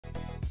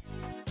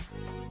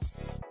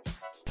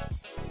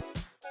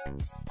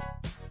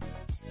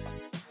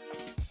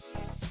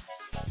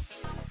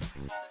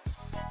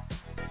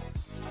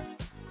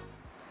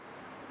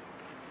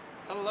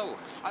Hello,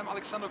 I'm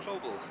Alexander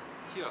Global,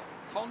 here,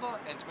 founder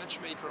and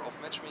matchmaker of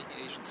matchmaking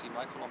agency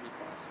My Colombian.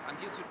 I'm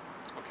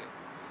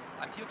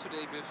here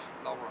today with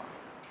Laura.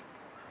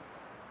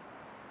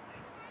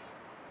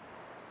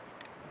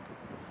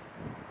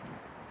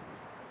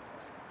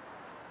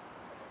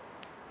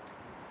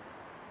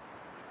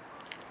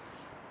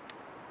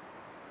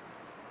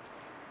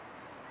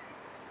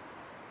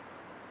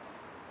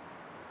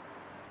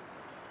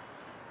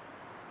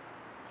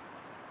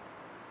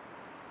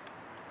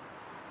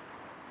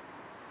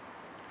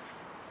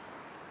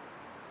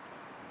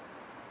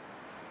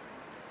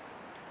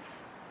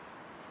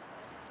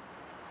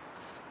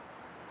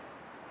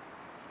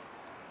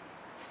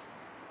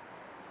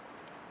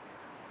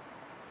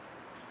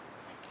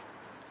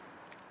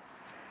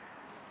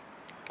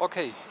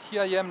 Okay,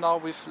 here I am now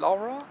with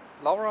Laura.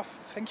 Laura,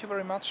 thank you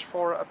very much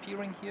for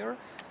appearing here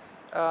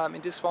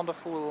in this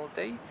wonderful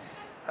day.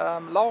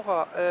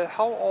 Laura,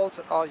 how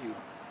old are you?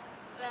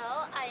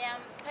 Well, I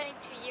am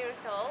 22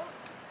 years old.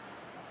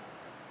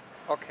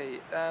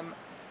 Okay,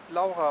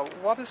 Laura,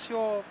 what is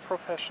your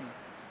profession?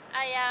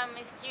 I am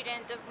a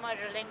student of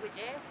modern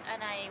languages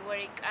and I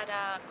work at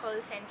a call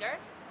center.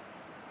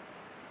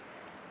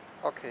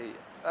 Okay,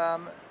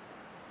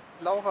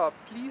 Laura,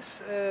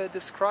 please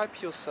describe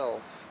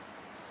yourself.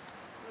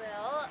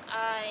 Well,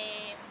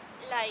 I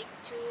like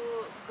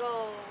to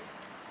go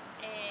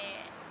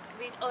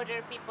with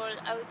other people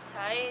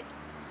outside.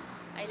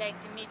 I like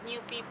to meet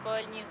new people,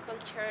 new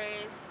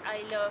cultures.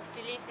 I love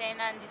to listen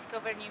and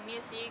discover new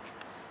music.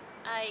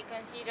 I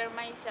consider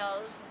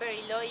myself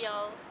very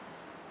loyal,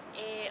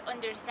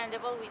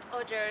 understandable with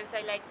others.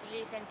 I like to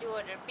listen to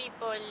other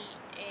people,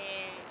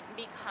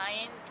 be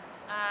kind,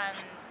 and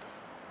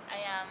I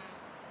am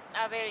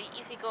a very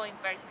easygoing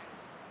person.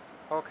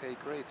 Okay,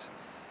 great.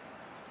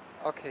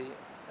 Okay,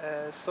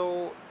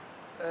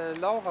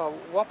 Laura,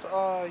 what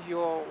are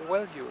your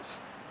values?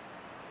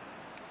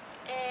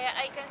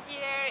 I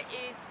consider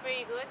it's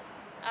pretty good.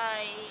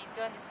 I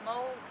don't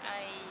smoke,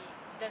 I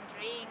don't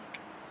drink,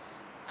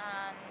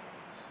 and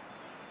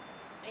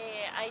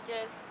I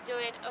just do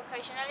it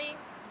occasionally,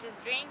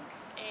 just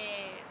drinks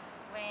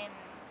when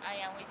I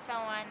am with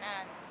someone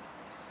and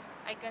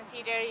I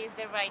consider it's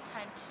the right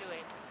time to do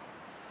it.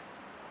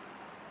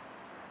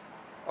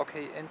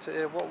 Okay, and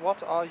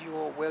what are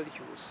your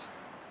values?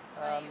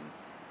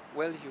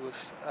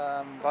 Values,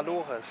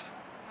 valores.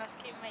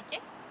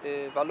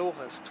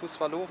 Valores, tus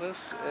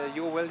valores,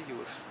 your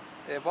values.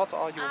 What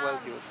are your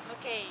values?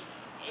 Okay,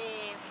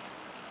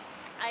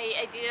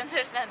 I didn't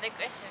understand the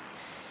question.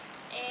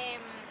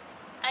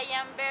 I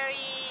am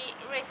very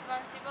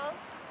responsible.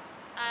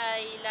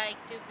 I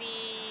like to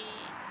be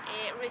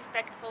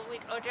respectful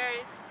with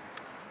others,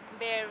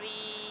 very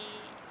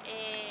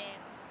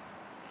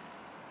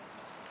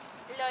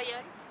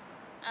loyal,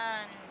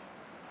 and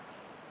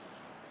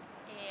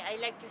I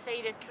like to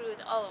say the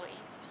truth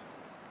always.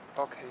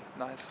 Okay,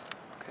 nice.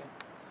 Okay.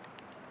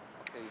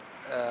 Okay.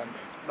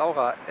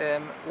 Laura,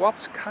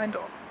 what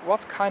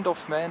kind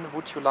of man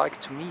would you like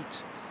to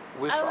meet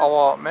with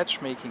our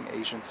matchmaking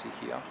agency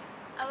here?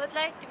 I would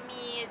like to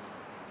meet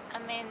a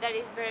man that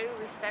is very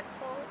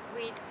respectful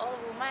with all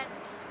women,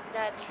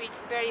 that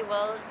treats very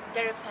well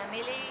their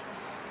family,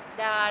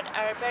 that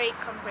are very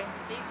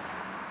comprehensive,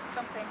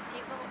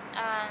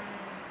 and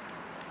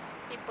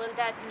people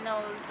that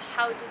knows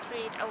how to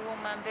treat a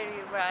woman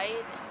very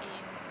right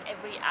in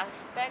every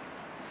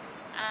aspect,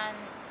 and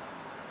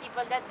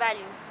people that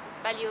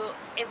value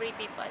every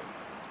people.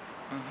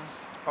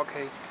 Mm-hmm.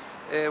 Okay.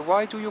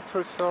 Why do you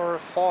prefer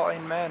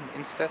foreign men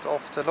instead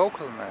of the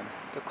local man,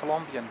 the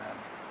Colombian man?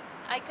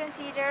 I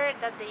consider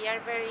that they are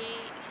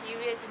very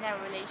serious in a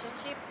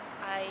relationship.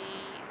 I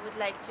would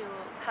like to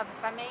have a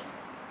family,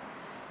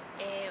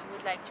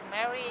 would like to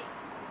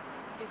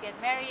get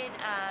married,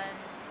 and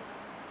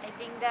I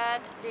think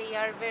that they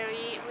are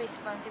very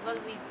responsible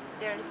with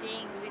their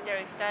things, with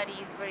their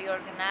studies, very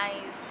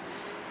organized,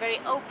 very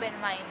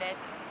open-minded.